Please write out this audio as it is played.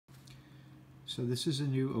So this is a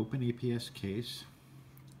new open APS case,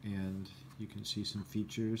 and you can see some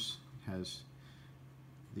features. It has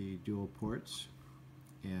the dual ports,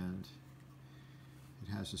 and it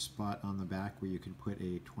has a spot on the back where you can put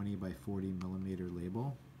a 20 by 40 millimeter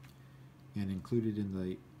label, and included in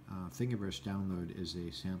the Thingiverse download is a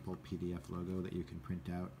sample PDF logo that you can print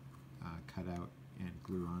out, cut out, and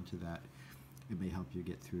glue onto that. It may help you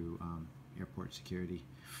get through airport security.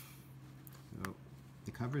 So the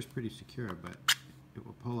cover is pretty secure, but it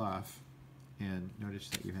will pull off, and notice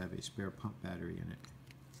that you have a spare pump battery in it.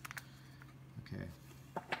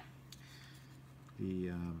 Okay.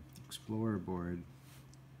 The Explorer board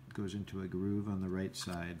goes into a groove on the right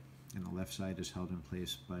side, and the left side is held in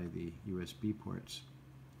place by the USB ports.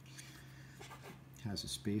 It has a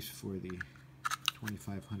space for the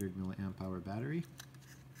 2500 milliamp hour battery,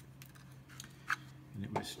 and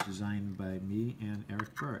it was designed by me and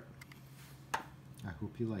Eric Burt. I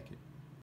hope you like it.